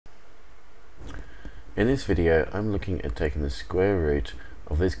In this video, I'm looking at taking the square root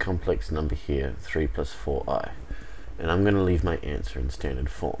of this complex number here, 3 plus 4i, and I'm going to leave my answer in standard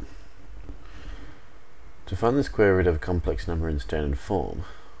form. To find the square root of a complex number in standard form,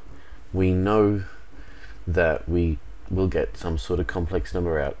 we know that we will get some sort of complex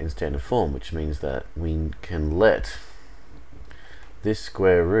number out in standard form, which means that we can let this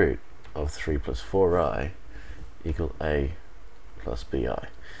square root of 3 plus 4i equal a plus bi.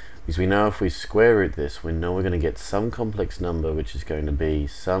 Because we know if we square root this, we know we're going to get some complex number which is going to be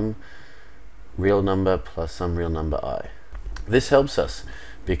some real number plus some real number I. This helps us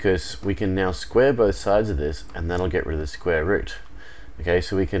because we can now square both sides of this and that'll get rid of the square root. Okay,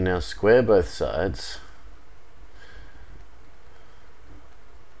 so we can now square both sides.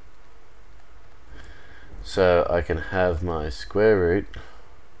 So I can have my square root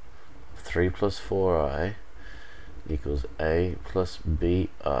of 3 plus 4i equals a plus bi.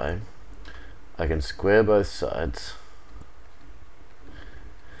 I can square both sides,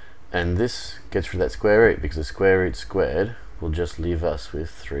 and this gets rid of that square root because the square root squared will just leave us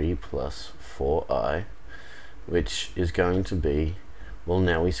with 3 plus 4i, which is going to be, well,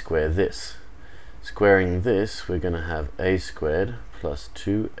 now we square this. Squaring this, we're going to have a squared plus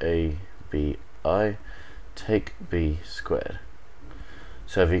 2abi take b squared.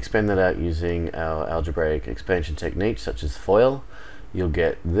 So if you expand that out using our algebraic expansion techniques such as FOIL, you'll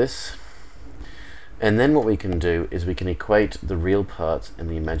get this. And then what we can do is we can equate the real parts and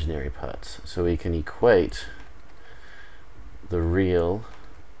the imaginary parts. So we can equate the real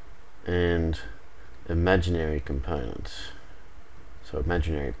and imaginary components, so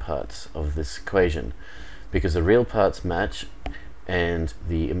imaginary parts of this equation, because the real parts match and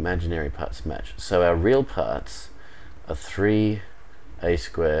the imaginary parts match. So our real parts are 3a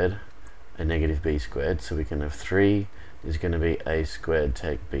squared and negative b squared, so we can have 3 is going to be a squared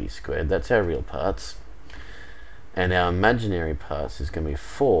take b squared. That's our real parts. And our imaginary parts is going to be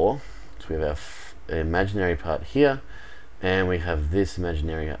 4, so we have our imaginary part here, and we have this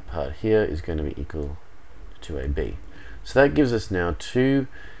imaginary part here is going to be equal to ab. So that gives us now two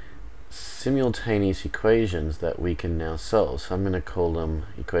simultaneous equations that we can now solve. So I'm going to call them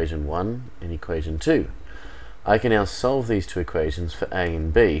equation 1 and equation 2. I can now solve these two equations for a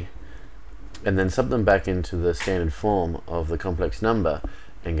and b, and then sub them back into the standard form of the complex number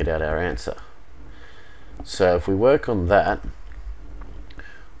and get out our answer. So if we work on that,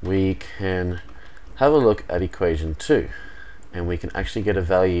 we can have a look at equation 2, and we can actually get a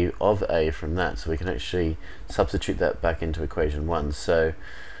value of a from that. So we can actually substitute that back into equation 1. So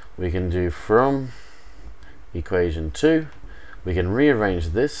we can do from equation 2, we can rearrange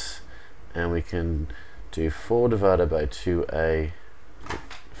this, and we can do 4 divided by 2a,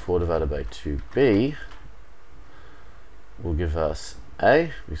 4 divided by 2b will give us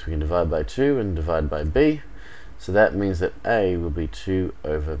a, because we can divide by 2 and divide by b. So that means that a will be 2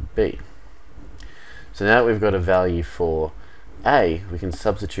 over b. So now that we've got a value for a, we can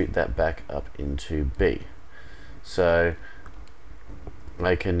substitute that back up into b. So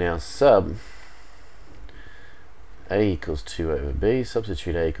I can now sub a equals 2 over b,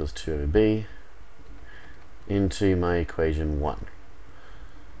 substitute a equals 2 over b into my equation 1.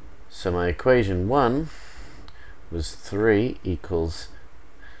 So my equation 1 was 3 equals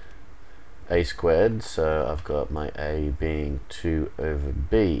a squared, so I've got my a being 2 over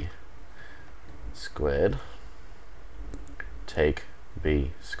b squared take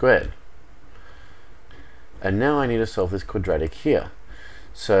b squared. And now I need to solve this quadratic here.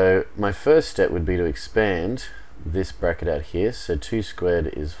 So my first step would be to expand this bracket out here. So 2 squared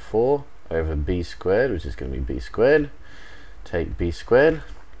is 4 over b squared, which is going to be b squared, take b squared.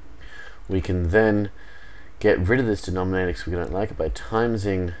 We can then get rid of this denominator because we don't like it by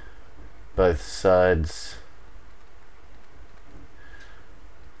timesing both sides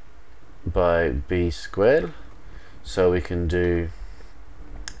by b squared. So we can do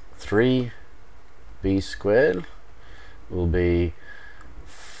 3b squared will be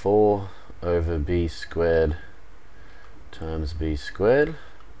 4 over b squared times b squared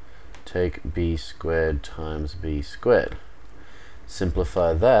take b squared times b squared.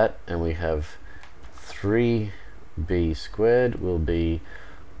 Simplify that and we have 3b squared will be,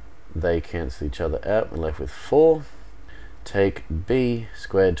 they cancel each other out, we're left with 4 take b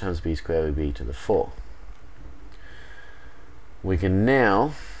squared times b squared would be to the 4. We can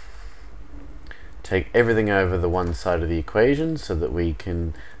now take everything over the one side of the equation so that we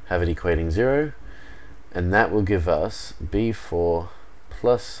can have it equating 0, and that will give us b4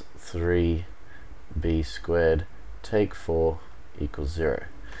 plus 3b squared take 4 equals 0.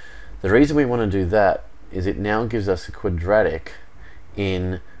 The reason we want to do that is it now gives us a quadratic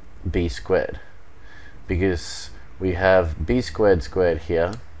in b squared. because we have b squared squared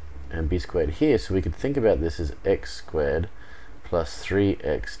here and b squared here, so we could think about this as x squared plus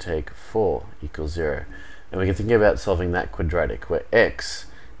 3x take 4 equals 0. And we can think about solving that quadratic where x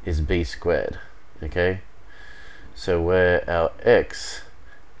is b squared. Okay, so where our x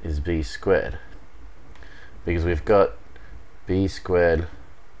is b squared, because we've got b squared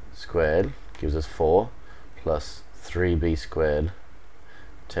squared gives us 4 plus 3b squared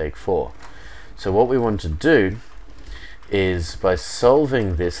take 4. So what we want to do is, by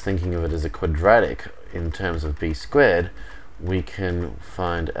solving this, thinking of it as a quadratic in terms of b squared, we can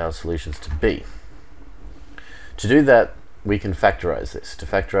find our solutions to b. To do that, we can factorize this. To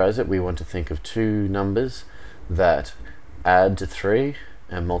factorize it, we want to think of two numbers that add to 3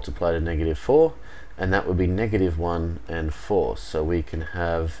 and multiply to -4, and that would be -1 and 4. So we can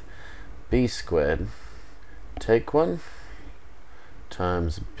have b squared take 1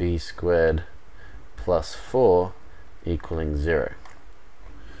 times b squared plus 4 equaling 0.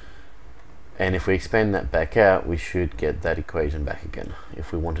 And if we expand that back out, we should get that equation back again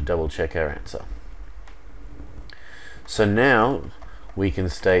if we want to double check our answer. So now we can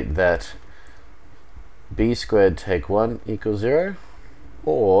state that b squared take 1 equals 0,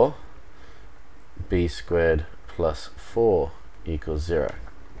 or b squared plus 4 equals 0.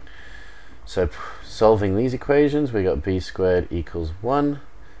 So solving these equations, we got b squared equals 1,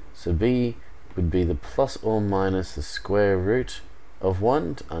 so b would be the plus or minus the square root of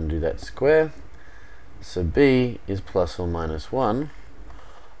 1 to undo that square. So b is plus or minus 1,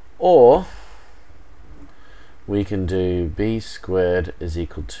 or we can do b squared is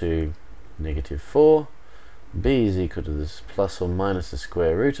equal to -4, b is equal to this plus or minus the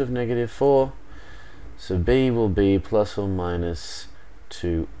square root of -4, so b will be plus or minus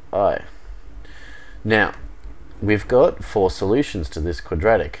 2i. Now, we've got 4 solutions to this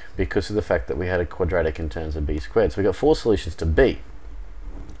quadratic because of the fact that we had a quadratic in terms of b squared. So we've got 4 solutions to b.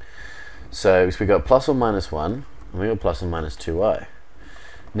 So we got plus or minus 1, and we got plus or minus 2i.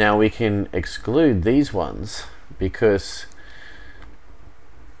 Now we can exclude these ones because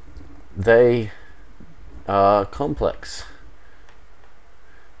they are complex.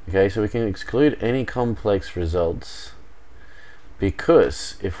 Okay, so we can exclude any complex results,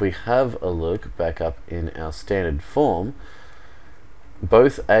 because if we have a look back up in our standard form,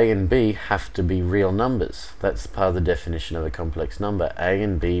 both a and b have to be real numbers. That's part of the definition of a complex number. A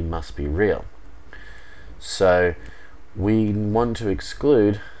and b must be real. So we want to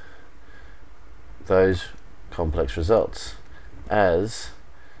exclude those complex results, as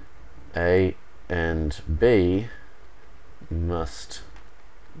a and b must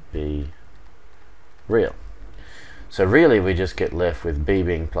be real. So really we just get left with b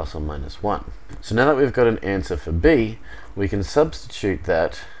being plus or minus 1. So now that we've got an answer for b, we can substitute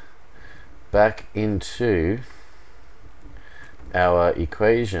that back into our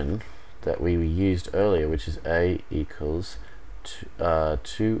equation that we used earlier, which is a equals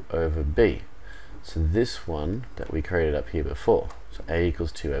 2 over b. So this one that we created up here before, so a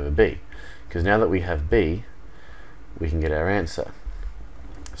equals 2 over b, because now that we have b, we can get our answer.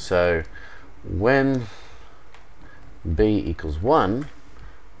 So when b equals 1,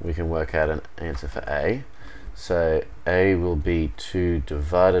 we can work out an answer for a. So a will be 2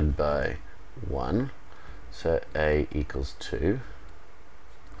 divided by 1, so a equals 2.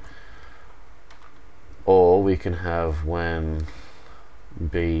 Or we can have when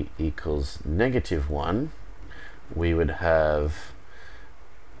b equals -1, we would have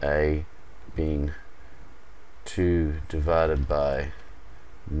a being 2 divided by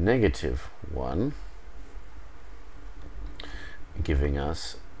 -1, giving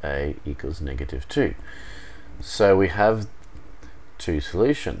us a equals -2. So we have 2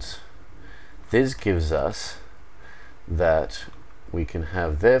 solutions. This gives us that we can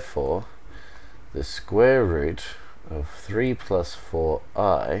have, therefore, the square root of 3 plus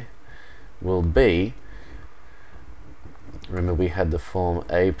 4i will be, remember we had the form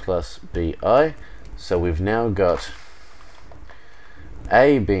a plus bi, so we've now got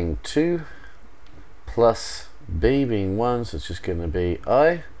a being 2 plus b being 1, so it's just going to be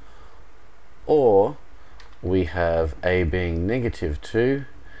I, or we have a being -2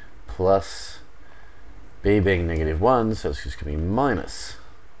 plus b being -1, so it's just going to be minus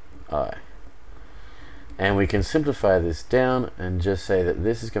I. And we can simplify this down and just say that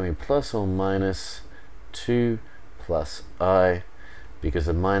this is going to be plus or minus 2 plus I, because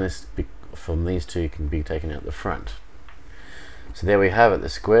the minus from these two can be taken out the front. So there we have it. The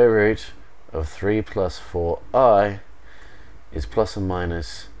square root of 3 plus 4i is plus or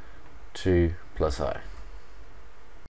minus 2 plus I.